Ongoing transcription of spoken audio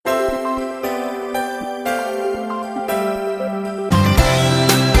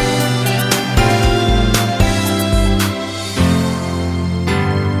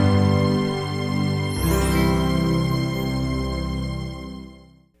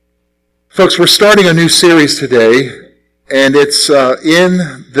Folks, we're starting a new series today, and it's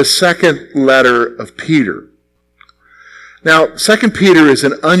in the second letter of Peter. Now, 2 Peter is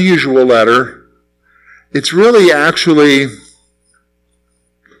an unusual letter. It's really actually a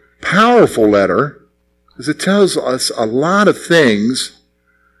powerful letter, because it tells us a lot of things,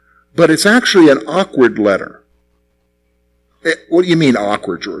 but it's actually an awkward letter. What do you mean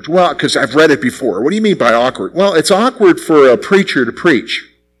awkward, George? Well, because I've read it before. What do you mean by awkward? Well, it's awkward for a preacher to preach.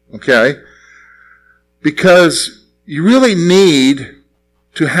 Okay? Because you really need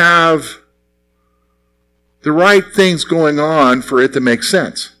to have the right things going on for it to make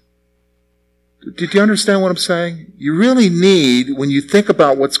sense. Did you understand what I'm saying? You really need, when you think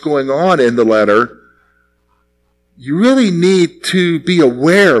about what's going on in the letter, you really need to be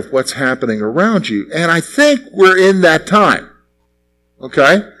aware of what's happening around you. And I think we're in that time.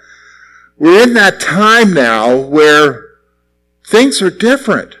 Okay? We're in that time now where things are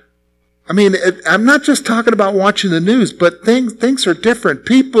different. I mean, I'm not just talking about watching the news, but things are different.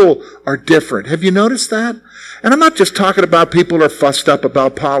 People are different. Have you noticed that? And I'm not just talking about people who are fussed up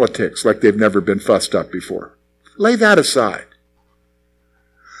about politics like they've never been fussed up before. Lay that aside.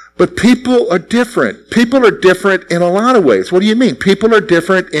 But people are different. People are different in a lot of ways. What do you mean? People are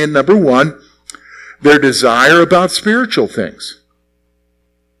different in, number one, their desire about spiritual things.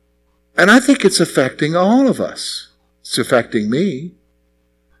 And I think it's affecting all of us. It's affecting me.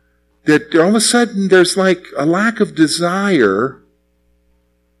 That all of a sudden there's like a lack of desire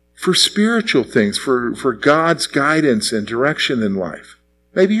for spiritual things, for God's guidance and direction in life.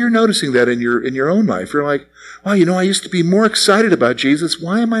 Maybe you're noticing that in your own life. You're like, wow, I used to be more excited about Jesus.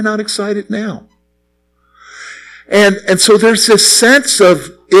 Why am I not excited now? And so there's this sense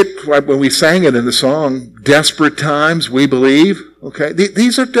of it, when we sang it in the song, desperate times, we believe. Okay,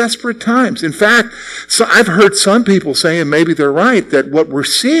 these are desperate times. In fact, so I've heard some people say, and maybe they're right, that what we're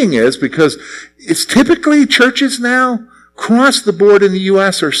seeing is, because it's typically churches now across the board in the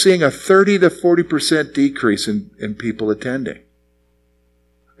U.S. are seeing a 30 to 40% decrease in people attending.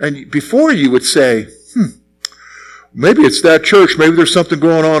 And before you would say, maybe it's that church, maybe there's something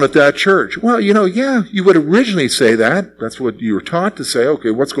going on at that church. Well, yeah, you would originally say that. That's what you were taught to say, okay,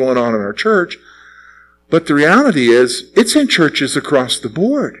 what's going on in our church? But the reality is, it's in churches across the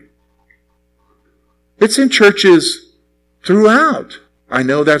board. It's in churches throughout. I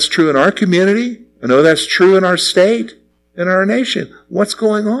know that's true in our community. I know that's true in our state, in our nation. What's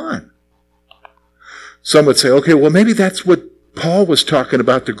going on? Some would say, okay, well, maybe that's what Paul was talking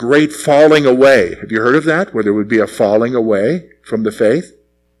about, the great falling away. Have you heard of that, where there would be a falling away from the faith?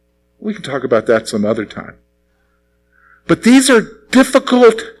 We can talk about that some other time. But these are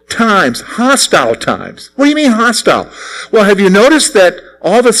difficult times, hostile times. What do you mean hostile? Well, have you noticed that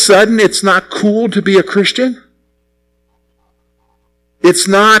all of a sudden it's not cool to be a Christian? It's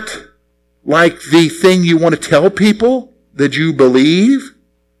not like the thing you want to tell people that you believe.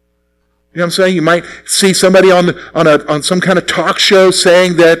 You know what I'm saying? You might see somebody on some kind of talk show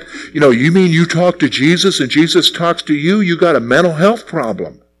saying that, you mean you talk to Jesus and Jesus talks to you? You got a mental health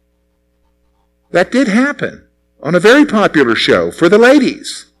problem. That did happen on a very popular show for the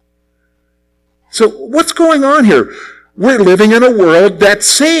ladies. So what's going on here? We're living in a world that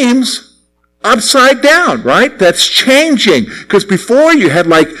seems upside down, right? That's changing. Because before you had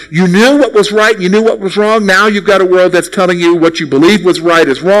you knew what was right, you knew what was wrong. Now you've got a world that's telling you what you believe was right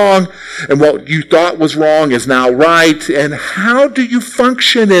is wrong, and what you thought was wrong is now right. And how do you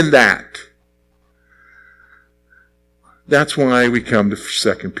function in that? That's why we come to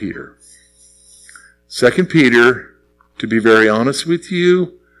 2 Peter. 2 Peter, to be very honest with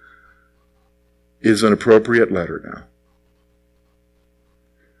you, is an appropriate letter now.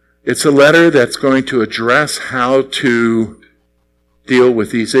 It's a letter that's going to address how to deal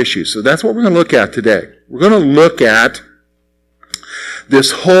with these issues. So that's what we're going to look at today. We're going to look at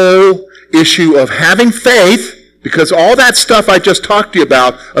this whole issue of having faith, because all that stuff I just talked to you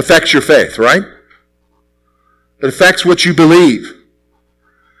about affects your faith, right? It affects what you believe.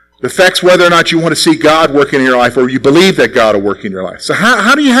 It affects whether or not you want to see God work in your life, or you believe that God will work in your life. So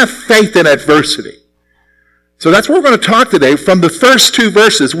how do you have faith in adversity? So that's what we're going to talk today from the first two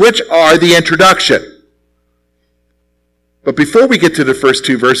verses, which are the introduction. But before we get to the first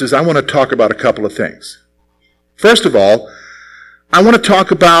two verses, I want to talk about a couple of things. First of all, I want to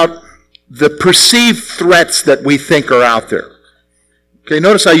talk about the perceived threats that we think are out there. Okay,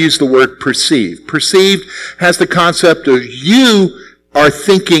 notice I use the word perceived. Perceived has the concept of you are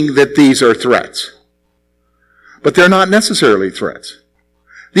thinking that these are threats. But they're not necessarily threats.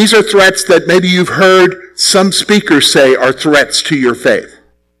 These are threats that maybe you've heard some speakers say are threats to your faith.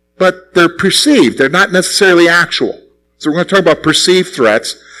 But they're perceived. They're not necessarily actual. So we're going to talk about perceived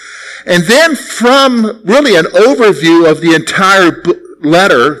threats. And then from really an overview of the entire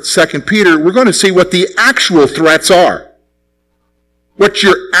letter, 2 Peter, we're going to see what the actual threats are. What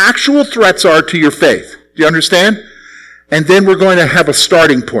your actual threats are to your faith. Do you understand? And then we're going to have a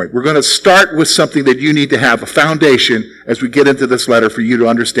starting point. We're going to start with something that you need to have, a foundation, as we get into this letter for you to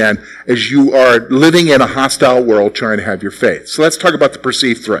understand as you are living in a hostile world trying to have your faith. So let's talk about the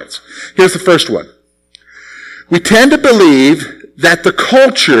perceived threats. Here's the first one. We tend to believe that the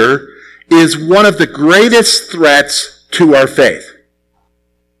culture is one of the greatest threats to our faith.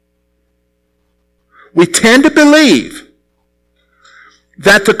 We tend to believe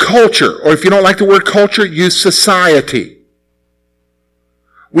that the culture, or if you don't like the word culture, use society.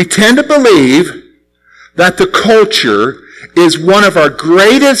 We tend to believe that the culture is one of our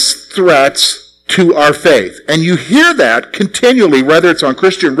greatest threats to our faith. And you hear that continually, whether it's on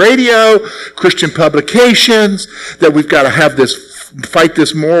Christian radio, Christian publications, that we've got to have this, fight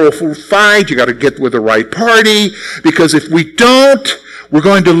this moral fight, you got to get with the right party, because if we don't, we're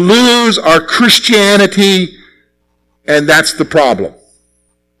going to lose our Christianity, and that's the problem.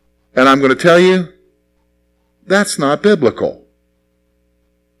 And I'm going to tell you, that's not biblical.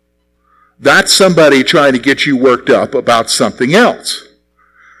 That's somebody trying to get you worked up about something else.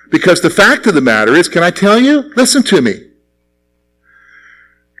 Because the fact of the matter is, can I tell you? Listen to me.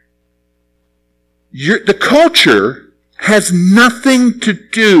 The culture has nothing to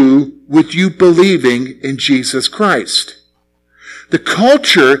do with you believing in Jesus Christ. The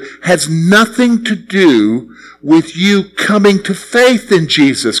culture has nothing to do with you coming to faith in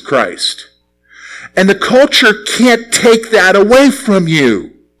Jesus Christ. And the culture can't take that away from you.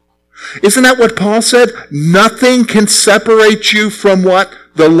 Isn't that what Paul said? Nothing can separate you from what?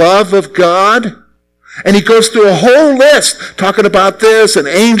 The love of God? And he goes through a whole list talking about this and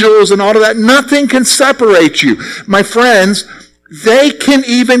angels and all of that. Nothing can separate you. My friends, they can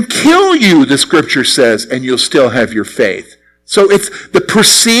even kill you, the scripture says, and you'll still have your faith. So it's the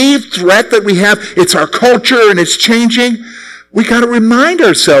perceived threat that we have. It's our culture and it's changing. We got to remind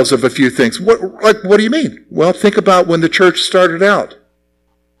ourselves of a few things. What do you mean? Well, think about when the church started out.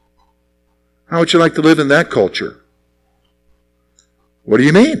 How would you like to live in that culture? What do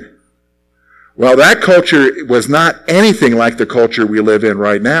you mean? Well, that culture was not anything like the culture we live in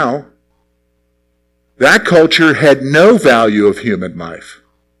right now. That culture had no value of human life.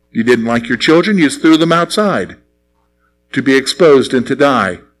 You didn't like your children, you just threw them outside to be exposed and to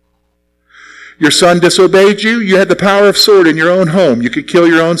die. Your son disobeyed you, you had the power of sword in your own home. You could kill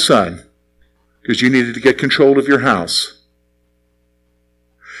your own son because you needed to get control of your house.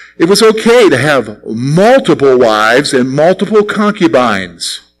 It was okay to have multiple wives and multiple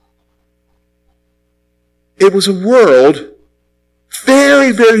concubines. It was a world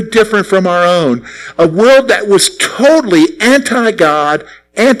very, very different from our own. A world that was totally anti-God,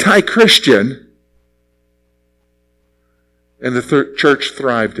 anti-Christian, and the church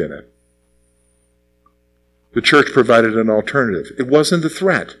thrived in it. The church provided an alternative. It wasn't a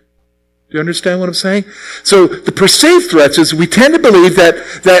threat. Do you understand what I'm saying? So the perceived threats is we tend to believe that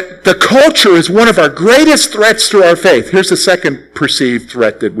the culture is one of our greatest threats to our faith. Here's the second perceived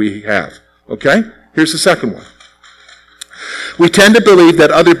threat that we have. Okay? Here's the second one. We tend to believe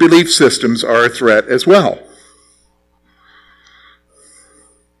that other belief systems are a threat as well.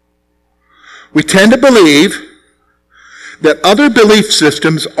 We tend to believe that other belief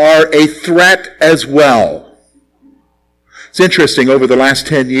systems are a threat as well. It's interesting, over the last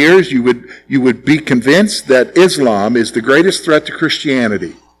 10 years, you would be convinced that Islam is the greatest threat to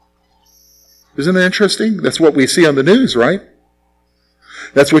Christianity. Isn't it interesting? That's what we see on the news, right?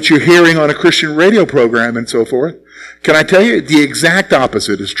 That's what you're hearing on a Christian radio program and so forth. Can I tell you, the exact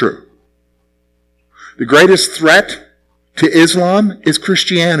opposite is true. The greatest threat to Islam is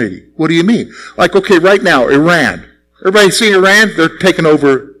Christianity. What do you mean? Like, okay, right now, Iran. Everybody see Iran? They're taking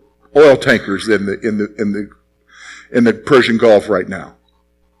over oil tankers in the Persian Gulf right now.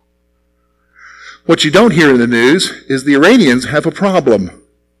 What you don't hear in the news is the Iranians have a problem.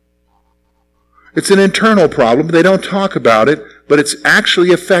 It's an internal problem. They don't talk about it, but it's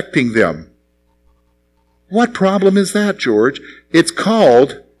actually affecting them. What problem is that, George? It's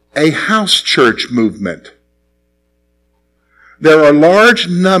called a house church movement. There are large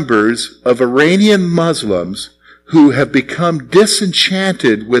numbers of Iranian Muslims who have become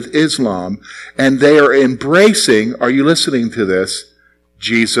disenchanted with Islam, and they are embracing, are you listening to this,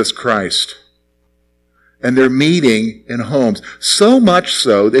 Jesus Christ. And they're meeting in homes. So much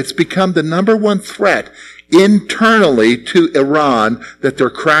so that it's become the number one threat internally to Iran that they're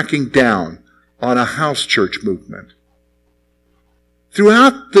cracking down on a house church movement.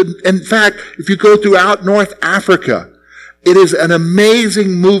 In fact, if you go throughout North Africa, It is an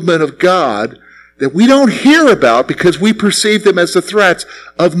amazing movement of God that we don't hear about because we perceive them as the threats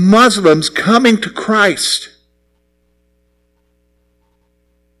of Muslims coming to Christ.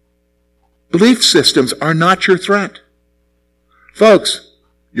 Belief systems are not your threat. Folks,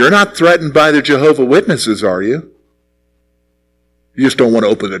 you're not threatened by the Jehovah's Witnesses, are you? You just don't want to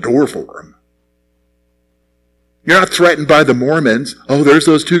open the door for them. You're not threatened by the Mormons. Oh, there's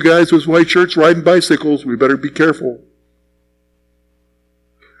those two guys with white shirts riding bicycles. We better be careful.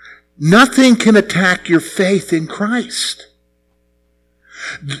 Nothing can attack your faith in Christ.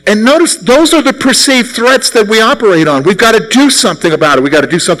 And notice, those are the perceived threats that we operate on. We've got to do something about it. We've got to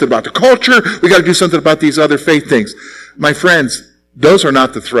do something about the culture. We've got to do something about these other faith things. My friends, those are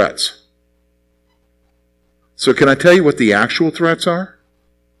not the threats. So can I tell you what the actual threats are?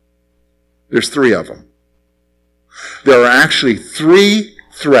 There's 3 of them. There are actually 3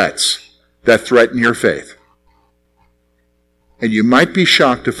 threats that threaten your faith. And you might be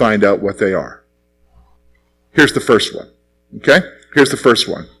shocked to find out what they are. Here's the first one. Okay? Here's the first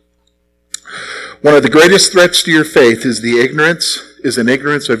one. One of the greatest threats to your faith is an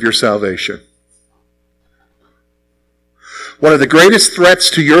ignorance of your salvation. One of the greatest threats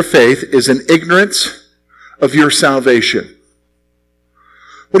to your faith is an ignorance of your salvation.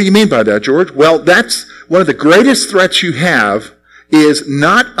 What do you mean by that, George? Well, that's one of the greatest threats you have is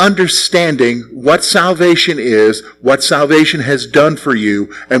not understanding what salvation is, what salvation has done for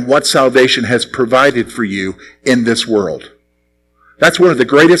you, and what salvation has provided for you in this world. That's one of the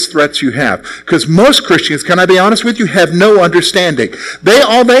greatest threats you have. Because most Christians, can I be honest with you, have no understanding.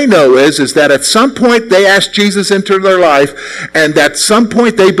 All they know is that at some point they asked Jesus into their life, and at some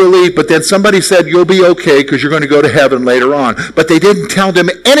point they believed, but then somebody said, you'll be okay because you're going to go to heaven later on. But they didn't tell them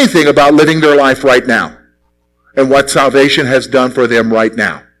anything about living their life right now and what salvation has done for them right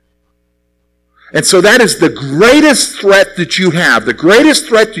now. And so that is the greatest threat that you have. The greatest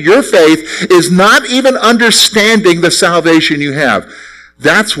threat to your faith is not even understanding the salvation you have.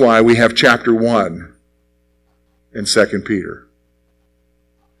 That's why we have chapter 1 in 2 Peter.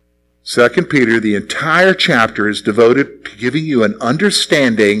 2 Peter, the entire chapter is devoted to giving you an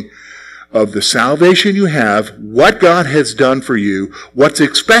understanding of the salvation you have, what God has done for you, what's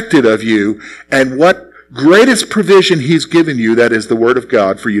expected of you, and what greatest provision He's given you, that is the Word of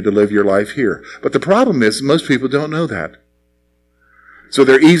God, for you to live your life here. But the problem is, most people don't know that. So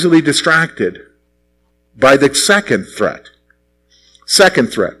they're easily distracted by the second threat. Second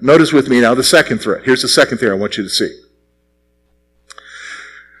threat. Notice with me now the second threat. Here's the second thing I want you to see.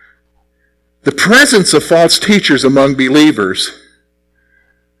 The presence of false teachers among believers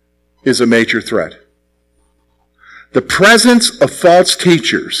is a major threat. The presence of false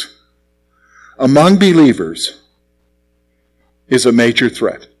teachers among believers is a major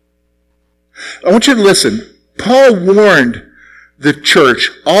threat. I want you to listen. Paul warned the church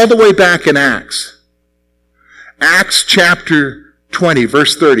all the way back in Acts. Acts chapter 20,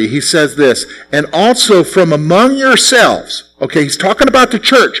 verse 30, he says this, and also from among yourselves, okay, he's talking about the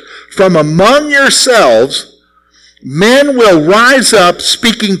church, from among yourselves, men will rise up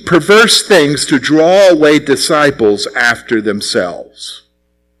speaking perverse things to draw away disciples after themselves.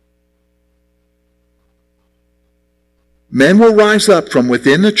 Men will rise up from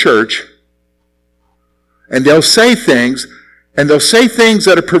within the church, and they'll say things,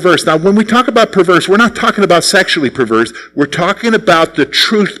 that are perverse. Now, when we talk about perverse, we're not talking about sexually perverse. We're talking about the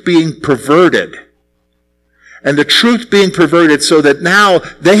truth being perverted. And the truth being perverted so that now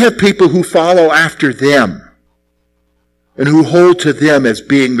they have people who follow after them and who hold to them as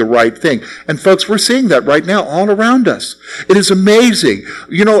being the right thing. And folks, we're seeing that right now all around us. It is amazing.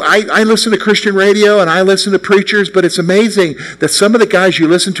 You know, I listen to Christian radio and I listen to preachers, but it's amazing that some of the guys you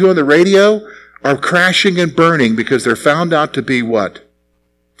listen to on the radio are crashing and burning because they're found out to be what?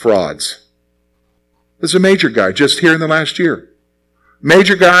 Frauds. There's a major guy just here in the last year.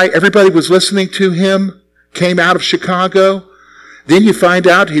 Major guy, everybody was listening to him, came out of Chicago. Then you find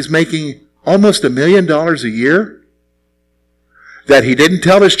out he's making almost $1 million a year that he didn't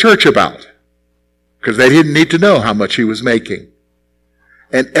tell his church about because they didn't need to know how much he was making.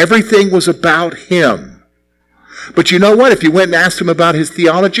 And everything was about him. But you know what? If you went and asked him about his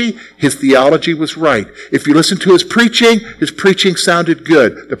theology was right. If you listened to his preaching sounded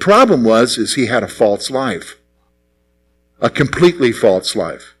good. The problem is he had a false life. A completely false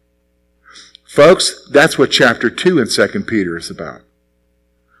life. Folks, that's what chapter 2 in 2 Peter is about.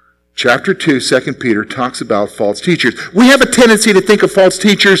 Chapter 2, 2 Peter talks about false teachers. We have a tendency to think of false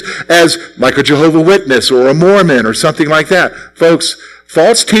teachers as like a Jehovah's Witness or a Mormon or something like that. Folks,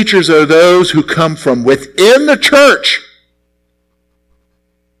 false teachers are those who come from within the church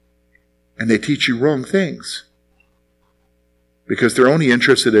and they teach you wrong things. because they're only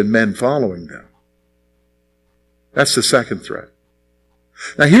interested in men following them. That's the second threat.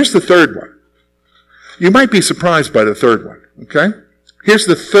 Now here's the third one. You might be surprised by the third one, okay? Here's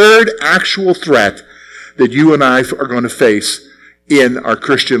the third actual threat that you and I are going to face in our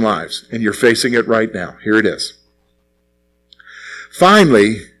Christian lives, and you're facing it right now. Here it is.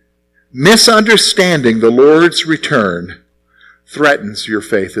 Finally, misunderstanding the Lord's return threatens your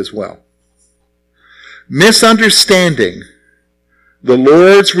faith as well. Misunderstanding the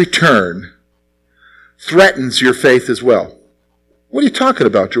Lord's return threatens your faith as well. What are you talking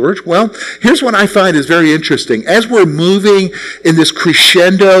about, George? Well, here's what I find is very interesting. As we're moving in this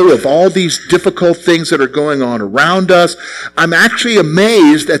crescendo of all these difficult things that are going on around us, I'm actually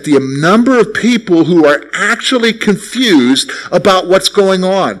amazed at the number of people who are actually confused about what's going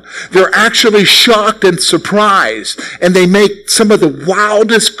on. They're actually shocked and surprised, and they make some of the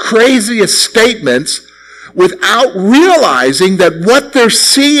wildest, craziest statements without realizing that what they're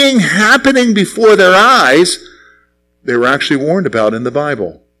seeing happening before their eyes, they were actually warned about in the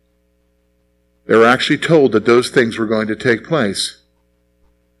Bible. They were actually told that those things were going to take place.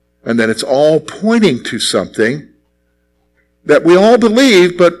 And that it's all pointing to something that we all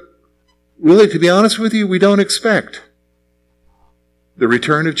believe, but really, to be honest with you, we don't expect. The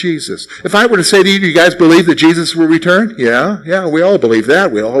return of Jesus. If I were to say to you, do you guys believe that Jesus will return? Yeah, we all believe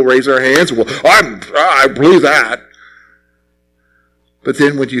that. We all raise our hands. Well, I believe that. But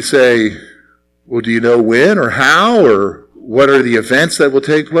then would you say, well, do you know when or how or what are the events that will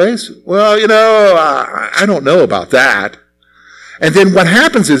take place? Well, I don't know about that. And then what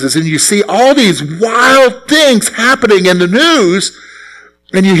happens is you see all these wild things happening in the news,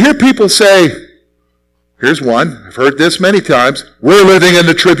 and you hear people say, here's one, I've heard this many times, we're living in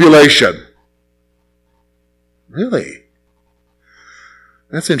the tribulation. Really?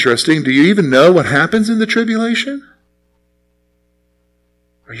 That's interesting. Do you even know what happens in the tribulation?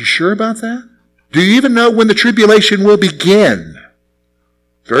 Are you sure about that? Do you even know when the tribulation will begin?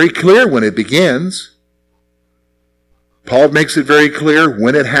 Very clear when it begins. Paul makes it very clear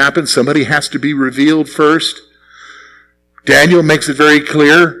when it happens. Somebody has to be revealed first. Daniel makes it very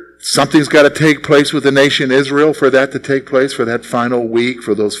clear. Something's got to take place with the nation Israel for that to take place, for that final week,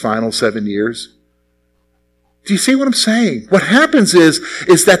 for those final 7 years. Do you see what I'm saying? What happens is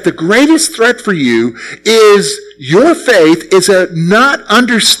that the greatest threat for you is your faith is not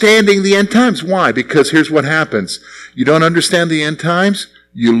understanding the end times. Why? Because here's what happens. You don't understand the end times,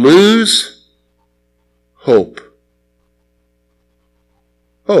 you lose hope.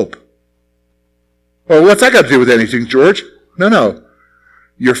 Hope. Well, what's that got to do with anything, George? No.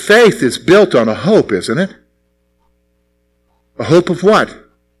 Your faith is built on a hope, isn't it? A hope of what?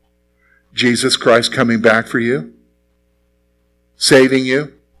 Jesus Christ coming back for you, saving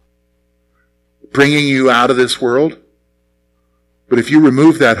you, bringing you out of this world. But if you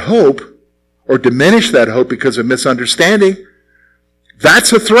remove that hope or diminish that hope because of misunderstanding,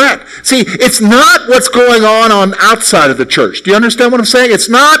 that's a threat. See, it's not what's going on outside of the church. Do you understand what I'm saying? It's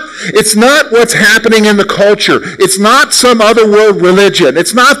not what's happening in the culture. It's not some other world religion.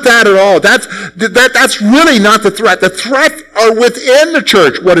 It's not that at all. That's really not the threat. The threat are within the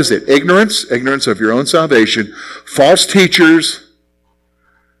church. What is it? Ignorance of your own salvation, false teachers,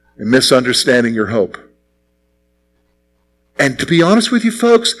 and misunderstanding your hope. And to be honest with you,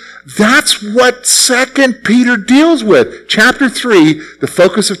 folks, that's what 2 Peter deals with. Chapter 3, the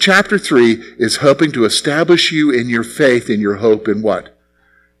focus of chapter 3 is helping to establish you in your faith, in your hope in what?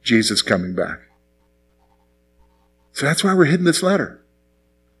 Jesus coming back. So that's why we're hitting this letter.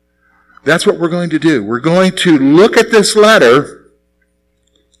 That's what we're going to do. We're going to look at this letter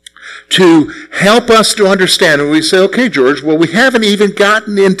to help us to understand. And we say, okay, George, well, we haven't even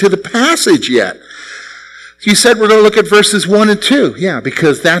gotten into the passage yet. You said we're going to look at verses 1 and 2. Yeah,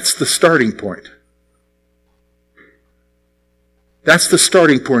 because that's the starting point. That's the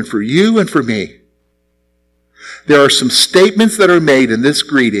starting point for you and for me. There are some statements that are made in this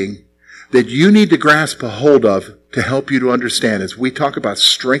greeting that you need to grasp a hold of to help you to understand as we talk about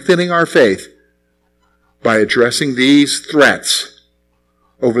strengthening our faith by addressing these threats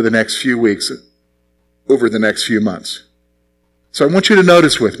over the next few weeks, over the next few months. So I want you to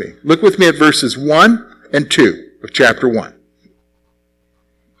notice with me. Look with me at verses 1 and 2 of chapter 1.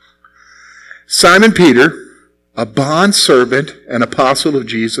 Simon Peter, a bondservant and apostle of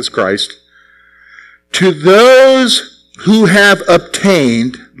Jesus Christ, to those who have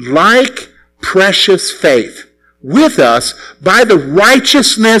obtained like precious faith with us by the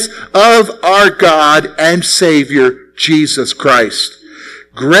righteousness of our God and Savior, Jesus Christ.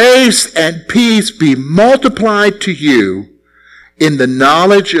 Grace and peace be multiplied to you in the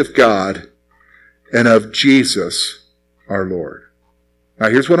knowledge of God and of Jesus our Lord. Now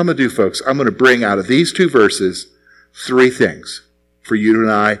here's what I'm going to do, folks. I'm going to bring out of these two verses 3 things for you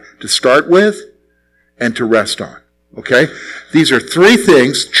and I to start with and to rest on. Okay? These are 3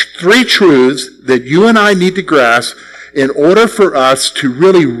 things, 3 truths that you and I need to grasp in order for us to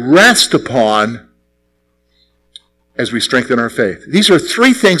really rest upon as we strengthen our faith. These are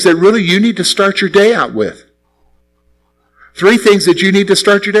 3 things that really you need to start your day out with. 3 things that you need to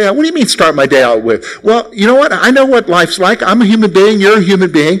start your day out. What do you mean start my day out with? Well, you know what? I know what life's like. I'm a human being. You're a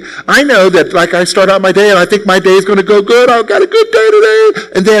human being. I know that like I start out my day and I think my day is going to go good. I've got a good day today.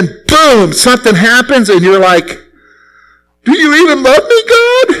 And then boom, something happens and you're like, do you even love me,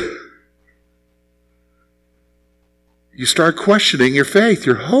 God? You start questioning your faith,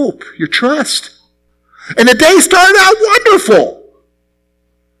 your hope, your trust. And the day started out wonderful.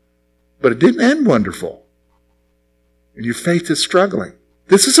 But it didn't end wonderful. And your faith is struggling.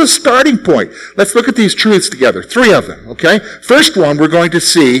 This is a starting point. Let's look at these truths together. 3 of them, okay? First one, we're going to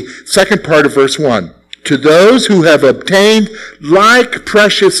see, second part of verse 1. To those who have obtained like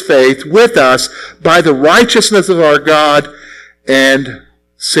precious faith with us by the righteousness of our God and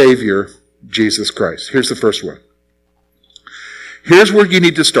Savior, Jesus Christ. Here's the first one. Here's where you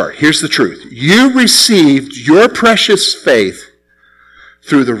need to start. Here's the truth. You received your precious faith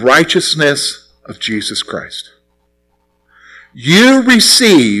through the righteousness of Jesus Christ. You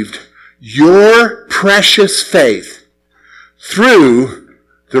received your precious faith through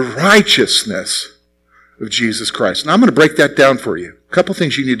the righteousness of Jesus Christ. And I'm going to break that down for you. A couple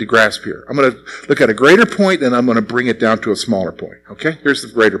things you need to grasp here. I'm going to look at a greater point and I'm going to bring it down to a smaller point. Okay? Here's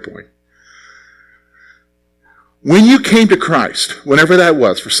the greater point. When you came to Christ, whenever that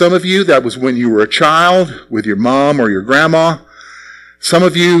was, for some of you, that was when you were a child with your mom or your grandma. Some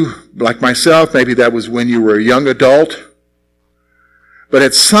of you, like myself, maybe that was when you were a young adult. But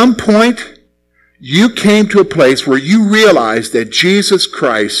at some point, you came to a place where you realized that Jesus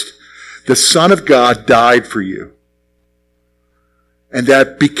Christ, the Son of God, died for you. And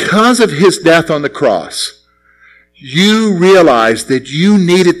that because of his death on the cross, you realized that you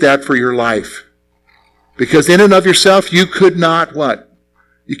needed that for your life. Because in and of yourself, you could not what?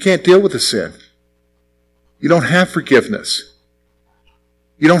 You can't deal with the sin. You don't have forgiveness.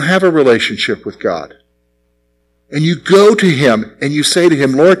 You don't have a relationship with God. And you go to him and you say to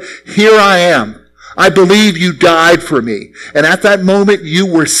him, Lord, here I am. I believe you died for me. And at that moment,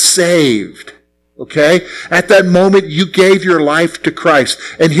 you were saved. Okay? At that moment, you gave your life to Christ.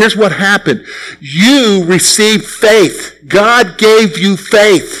 And here's what happened. You received faith. God gave you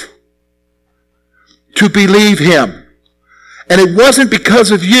faith to believe him. And it wasn't because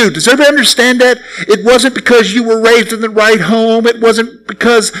of you. Does everybody understand that? It wasn't because you were raised in the right home. It wasn't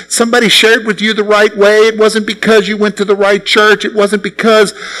because somebody shared with you the right way. It wasn't because you went to the right church. It wasn't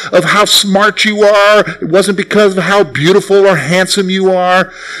because of how smart you are. It wasn't because of how beautiful or handsome you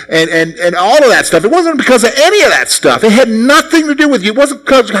are. And all of that stuff. It wasn't because of any of that stuff. It had nothing to do with you. It wasn't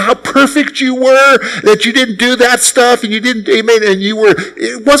because of how perfect you were, that you didn't do that stuff and you didn't,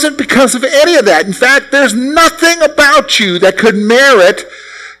 it wasn't because of any of that. In fact, there's nothing about you that could merit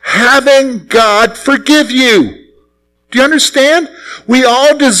having God forgive you. Do you understand? We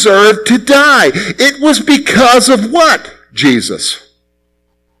all deserve to die. It was because of what? Jesus.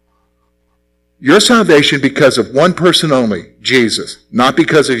 Your salvation because of one person only, Jesus, not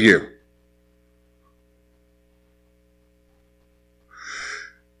because of you.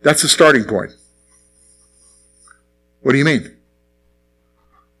 That's the starting point. What do you mean?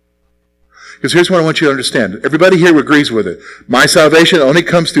 Because here's what I want you to understand. Everybody here agrees with it. My salvation only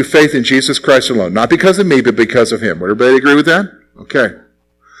comes through faith in Jesus Christ alone. Not because of me, but because of him. Would everybody agree with that? Okay.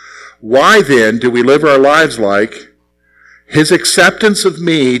 Why then do we live our lives like his acceptance of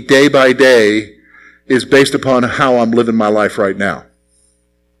me day by day is based upon how I'm living my life right now?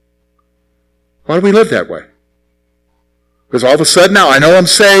 Why do we live that way? Because all of a sudden now I know I'm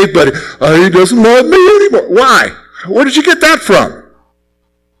saved, but he doesn't love me anymore. Why? Where did you get that from?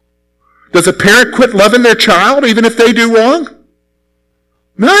 Does a parent quit loving their child even if they do wrong?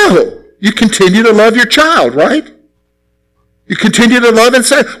 No. You continue to love your child, right? You continue to love and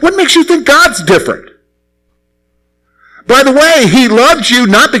say, what makes you think God's different? By the way, he loved you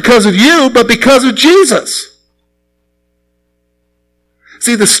not because of you, but because of Jesus.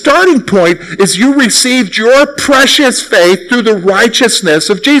 See, the starting point is you received your precious faith through the righteousness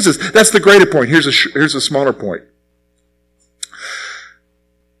of Jesus. That's the greater point. Here's a smaller point.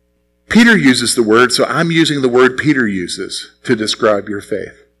 Peter uses the word, so I'm using the word Peter uses to describe your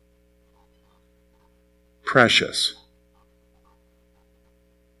faith. Precious.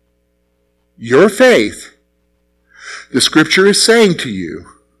 Your faith, the scripture is saying to you,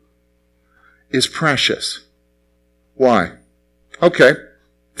 is precious. Why? Okay,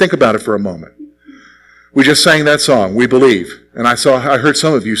 think about it for a moment. We just sang that song, We Believe. And I heard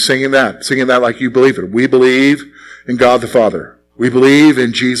some of you singing that like you believe it. We believe in God the Father. We believe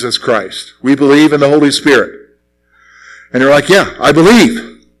in Jesus Christ. We believe in the Holy Spirit. And you're like, yeah, I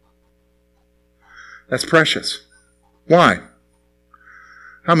believe. That's precious. Why?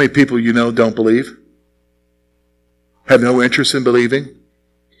 How many people you know don't believe? Have no interest in believing?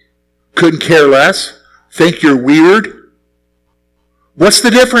 Couldn't care less? Think you're weird? What's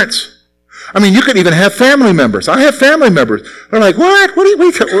the difference? I mean, you could even have family members. I have family members. They're like, what? What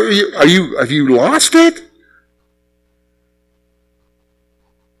are you, have you lost it?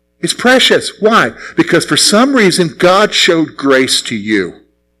 It's precious. Why? Because for some reason, God showed grace to you.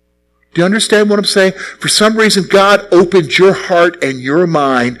 Do you understand what I'm saying? For some reason, God opened your heart and your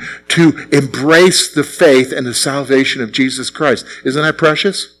mind to embrace the faith and the salvation of Jesus Christ. Isn't that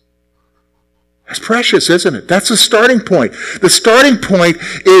precious? That's precious, isn't it? That's the starting point. The starting point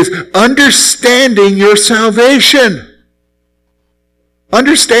is understanding your salvation.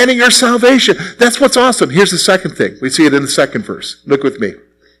 Understanding your salvation. That's what's awesome. Here's the second thing. We see it in the second verse. Look with me.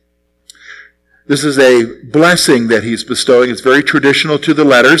 This is a blessing that he's bestowing. It's very traditional to the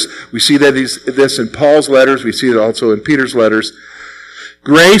letters. We see this in Paul's letters. We see it also in Peter's letters.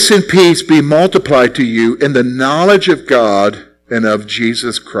 Grace and peace be multiplied to you in the knowledge of God and of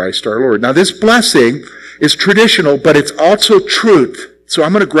Jesus Christ our Lord. Now this blessing is traditional, but it's also truth. So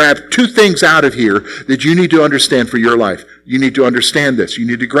I'm going to grab two things out of here that you need to understand for your life. You need to understand this. You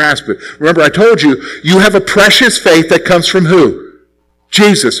need to grasp it. Remember, I told you, you have a precious faith that comes from who?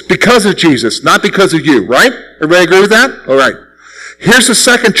 Jesus. Because of Jesus, not because of you, right? Everybody agree with that? All right. Here's the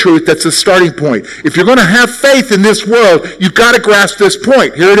second truth that's the starting point. If you're going to have faith in this world, you've got to grasp this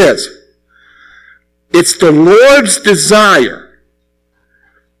point. Here it is. It's the Lord's desire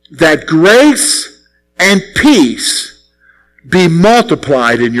that grace and peace be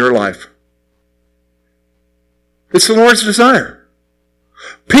multiplied in your life. It's the Lord's desire.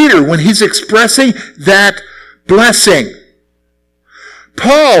 Peter, when he's expressing that blessing,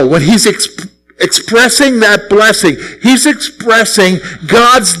 Paul, when he's expressing that blessing, he's expressing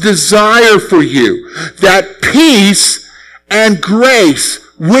God's desire for you, that peace and grace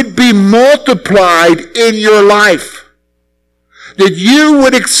would be multiplied in your life. That you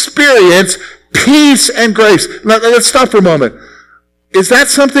would experience peace and grace. Let's stop for a moment. Is that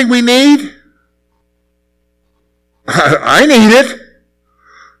something we need? I need it.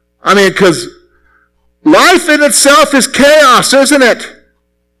 I mean, because life in itself is chaos, isn't it?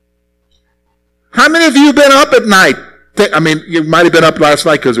 How many of you have been up at night? I mean, you might have been up last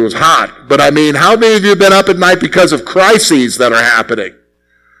night because it was hot. But I mean, how many of you have been up at night because of crises that are happening?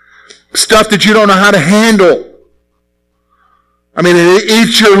 Stuff that you don't know how to handle. I mean, it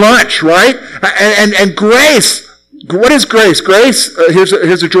eats your lunch, right? And grace. What is grace? Grace,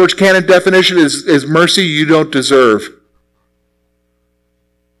 here's a George Cannon definition, is mercy you don't deserve.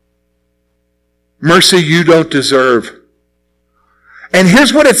 Mercy you don't deserve. And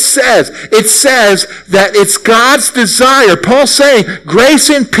here's what it says. It says that it's God's desire. Paul's saying, grace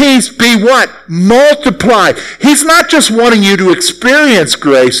and peace be what? Multiplied. He's not just wanting you to experience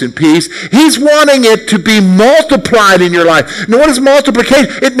grace and peace. He's wanting it to be multiplied in your life. Now, what is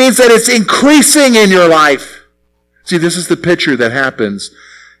multiplication? It means that it's increasing in your life. See, this is the picture that happens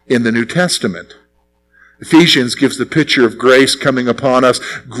in the New Testament. Ephesians gives the picture of grace coming upon us,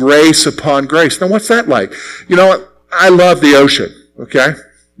 grace upon grace. Now, what's that like? You know what? I love the ocean. Okay?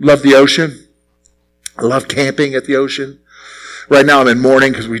 Love the ocean. I love camping at the ocean. Right now I'm in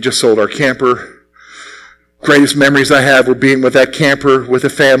mourning because we just sold our camper. Greatest memories I have were being with that camper with a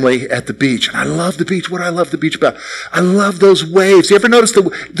family at the beach. And I love the beach. What do I love the beach about? I love those waves. You ever notice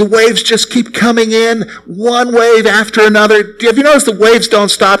the waves just keep coming in, one wave after another? Have you noticed the waves don't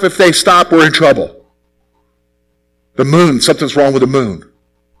stop? If they stop, we're in trouble. The moon, something's wrong with the moon.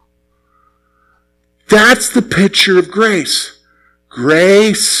 That's the picture of grace.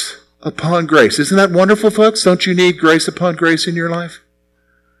 Grace upon grace. Isn't that wonderful, folks? Don't you need grace upon grace in your life?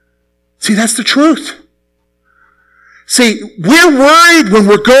 See, that's the truth. See, we're worried when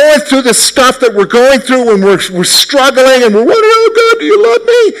we're going through the stuff that we're going through, when we're struggling and we're wondering, oh God, do you love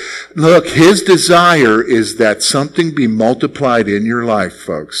me? Look, his desire is that something be multiplied in your life,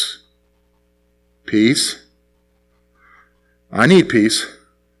 folks. Peace. I need peace.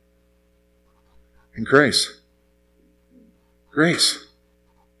 And grace. Grace.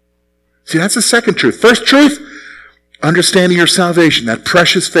 See, that's the second truth. First truth, understanding your salvation, that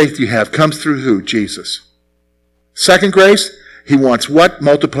precious faith you have, comes through who? Jesus. Second grace, he wants what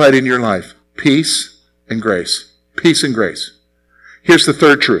multiplied in your life? Peace and grace. Peace and grace. Here's the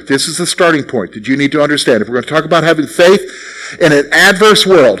third truth. This is the starting point that you need to understand. If we're going to talk about having faith in an adverse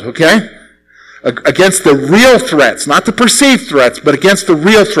world, okay? Against the real threats, not the perceived threats, but against the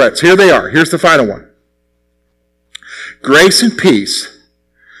real threats. Here they are. Here's the final one. Grace and peace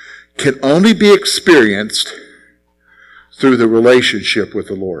can only be experienced through the relationship with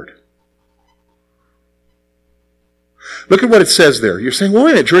the Lord. Look at what it says there. You're saying, well,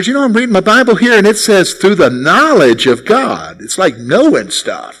 wait a minute, George, I'm reading my Bible here, and it says through the knowledge of God. It's like knowing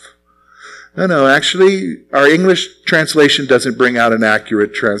stuff. No, actually, our English translation doesn't bring out an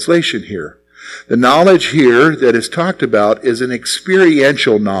accurate translation here. The knowledge here that is talked about is an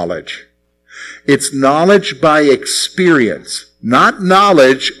experiential knowledge. It's knowledge by experience, not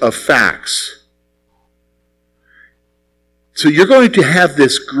knowledge of facts. So you're going to have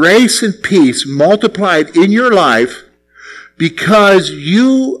this grace and peace multiplied in your life because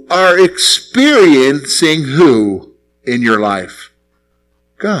you are experiencing who in your life?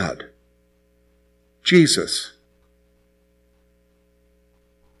 God. Jesus.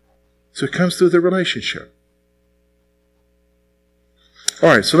 So it comes through the relationship. All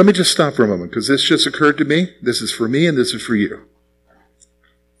right, so let me just stop for a moment because this just occurred to me. This is for me and this is for you.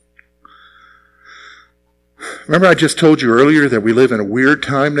 Remember I just told you earlier that we live in a weird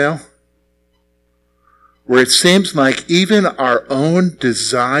time now? Where it seems like even our own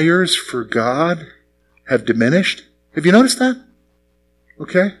desires for God have diminished. Have you noticed that?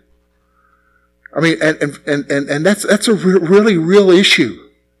 Okay? I mean, and that's a really real issue.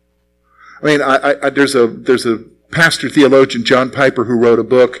 I mean, there's a pastor theologian, John Piper, who wrote a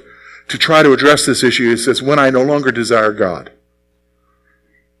book to try to address this issue. He says, When I No Longer Desire God.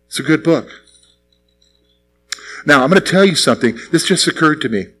 It's a good book. Now, I'm going to tell you something. This just occurred to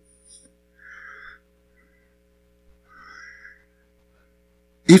me.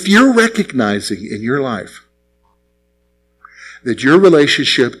 If you're recognizing in your life that your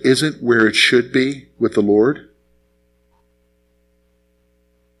relationship isn't where it should be with the Lord,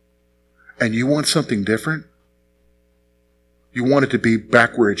 and you want something different, you want it to be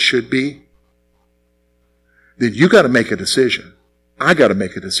back where it should be, then you got to make a decision. I got to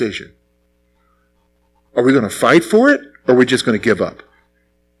make a decision. Are we going to fight for it, or are we just going to give up?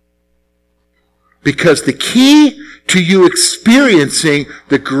 Because the key to you experiencing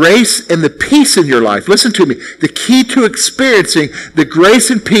the grace and the peace in your life, listen to me, the key to experiencing the grace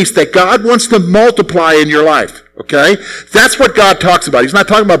and peace that God wants to multiply in your life, okay? That's what God talks about. He's not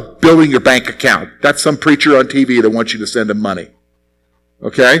talking about building your bank account. That's some preacher on TV that wants you to send him money,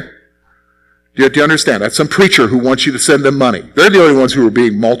 okay? Do you understand? That's some preacher who wants you to send them money. They're the only ones who are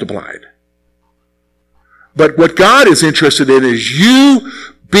being multiplied. But what God is interested in is you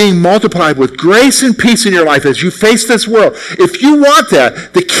being multiplied with grace and peace in your life as you face this world. If you want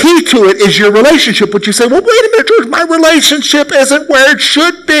that, the key to it is your relationship. But you say, well, wait a minute, George, my relationship isn't where it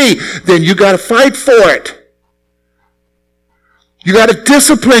should be. Then you got to fight for it. You got to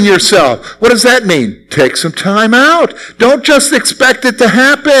discipline yourself. What does that mean? Take some time out. Don't just expect it to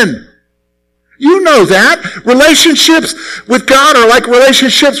happen. You know that. Relationships with God are like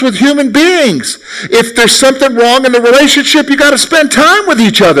relationships with human beings. If there's something wrong in the relationship, you got to spend time with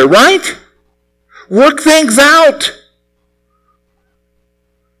each other, right? Work things out.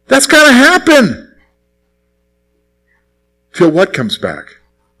 That's got to happen. Till what comes back?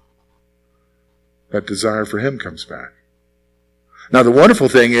 That desire for Him comes back. Now the wonderful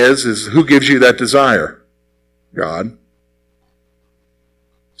thing is who gives you that desire? God.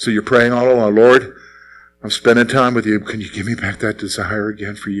 So you're praying all along, Lord, I'm spending time with you. Can you give me back that desire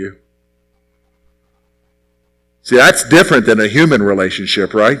again for you? See, that's different than a human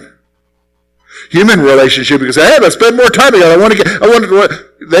relationship, right? Human relationship, you can say, hey, let's spend more time together.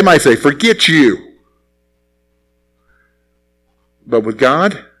 They might say, forget you. But with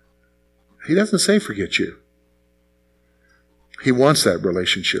God, He doesn't say forget you. He wants that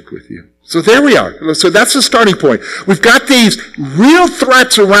relationship with you. So there we are. So that's the starting point. We've got these real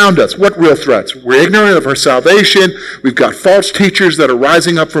threats around us. What real threats? We're ignorant of our salvation. We've got false teachers that are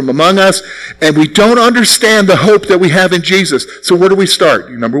rising up from among us. And we don't understand the hope that we have in Jesus. So where do we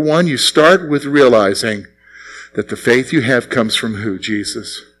start? Number one, you start with realizing that the faith you have comes from who?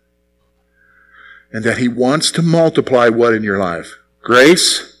 Jesus. And that He wants to multiply what in your life?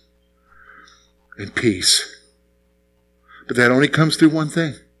 Grace and peace. But that only comes through one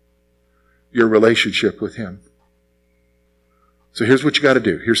thing. Your relationship with Him. So here's what you got to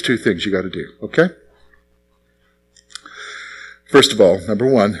do. Here's two things you got to do, okay? First of all, number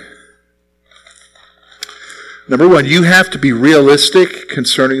one, you have to be realistic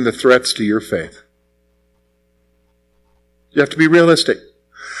concerning the threats to your faith. You have to be realistic.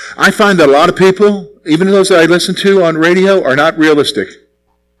 I find that a lot of people, even those that I listen to on radio, are not realistic.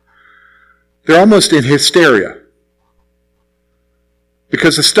 They're almost in hysteria.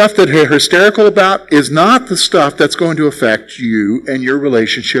 Because the stuff that they're hysterical about is not the stuff that's going to affect you and your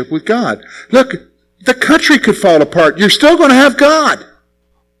relationship with God. Look, the country could fall apart. You're still going to have God.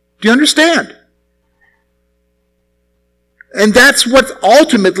 Do you understand? And that's what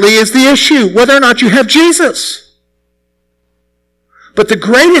ultimately is the issue, whether or not you have Jesus. But the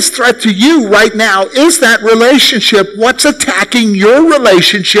greatest threat to you right now is that relationship. What's attacking your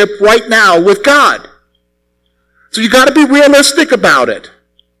relationship right now with God? So you got to be realistic about it.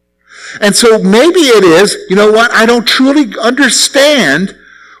 And so maybe it is, you know what, I don't truly understand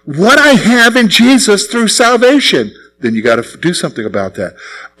what I have in Jesus through salvation. Then you got to do something about that.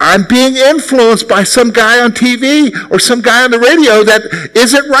 I'm being influenced by some guy on TV or some guy on the radio that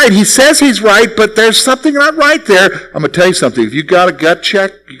isn't right. He says he's right, but there's something not right there. I'm going to tell you something. If you got a gut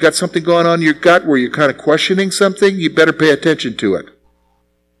check, you got something going on in your gut where you're kind of questioning something, you better pay attention to it.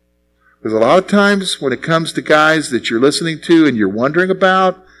 Because a lot of times when it comes to guys that you're listening to and you're wondering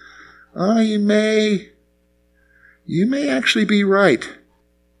about, you may actually be right.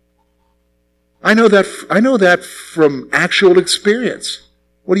 I know that from actual experience.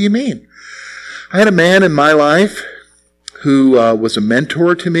 What do you mean? I had a man in my life who was a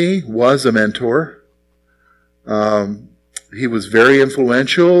mentor to me, was a mentor. He was very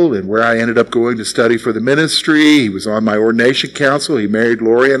influential in where I ended up going to study for the ministry. He was on my ordination council. He married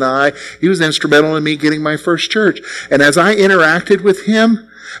Lori and I. He was instrumental in me getting my first church. And as I interacted with him,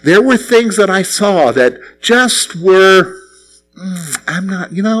 there were things that I saw that just were,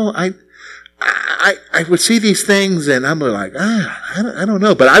 I would see these things and I'm like, I don't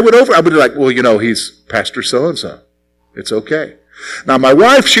know. But I would be like, well, he's Pastor so-and-so. It's okay. Now, my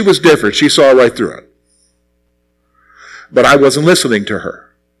wife, she was different. She saw right through it. But I wasn't listening to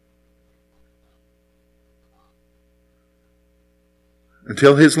her.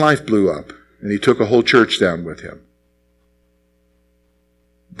 Until his life blew up and he took a whole church down with him.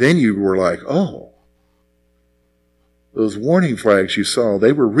 Then you were like, oh, those warning flags you saw,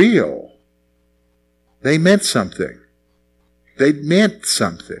 they were real. They meant something. They meant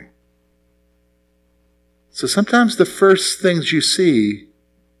something. So sometimes the first things you see,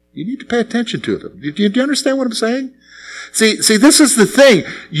 you need to pay attention to them. Do you understand what I'm saying? See, this is the thing.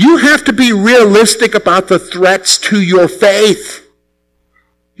 You have to be realistic about the threats to your faith.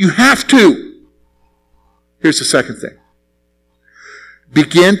 You have to. Here's the second thing.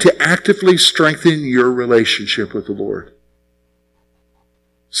 Begin to actively strengthen your relationship with the Lord.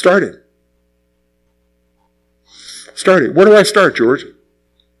 Start it. Start it. Where do I start, George?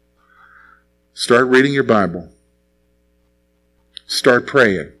 Start reading your Bible. Start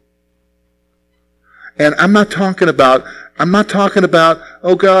praying. And I'm not talking about,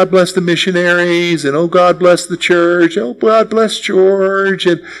 oh, God bless the missionaries, and oh, God bless the church, oh, God bless George,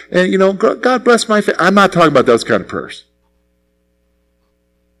 and God bless my family. I'm not talking about those kind of prayers.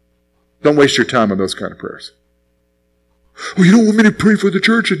 Don't waste your time on those kind of prayers. Oh, you don't want me to pray for the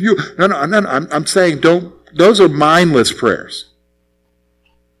church and you. No, I'm saying those are mindless prayers.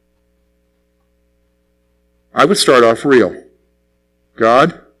 I would start off real.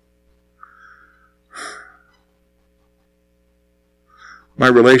 God, my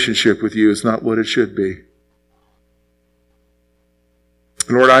relationship with you is not what it should be.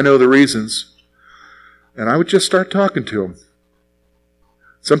 Lord, I know the reasons. And I would just start talking to him.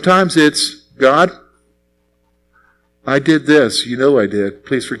 Sometimes it's, God, I did this. You know I did.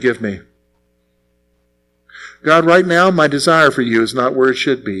 Please forgive me. God, right now my desire for you is not where it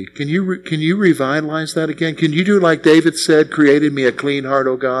should be. Can you revitalize that again? Can you do like David said, create in me a clean heart,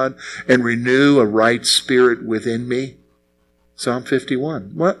 O God, and renew a right spirit within me? Psalm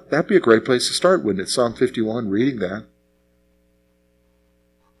 51. Well, that'd be a great place to start, wouldn't it? Psalm 51, reading that.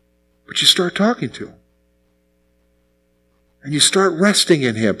 But you start talking to him. And you start resting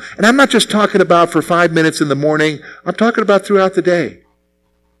in him. And I'm not just talking about for 5 minutes in the morning. I'm talking about throughout the day.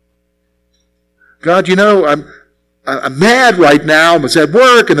 God, I'm mad right now. I'm at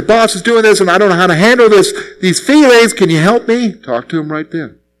work and the boss is doing this and I don't know how to handle these feelings. Can you help me? Talk to him right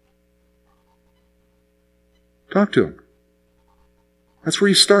then. Talk to him. That's where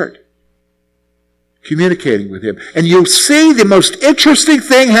you start. Communicating with him. And you'll see the most interesting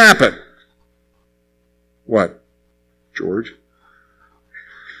thing happen. What? George?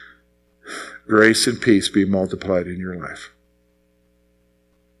 Grace and peace be multiplied in your life.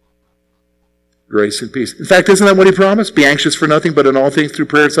 Grace and peace. In fact, isn't that what he promised? Be anxious for nothing, but in all things through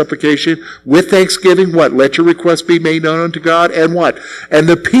prayer and supplication, with thanksgiving, what? Let your requests be made known unto God, and what? And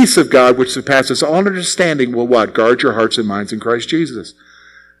the peace of God, which surpasses all understanding, will what? Guard your hearts and minds in Christ Jesus.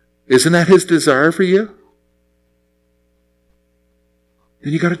 Isn't that his desire for you?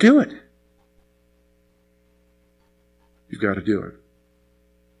 Then you got to do it. You've got to do it.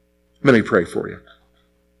 Let me pray for you.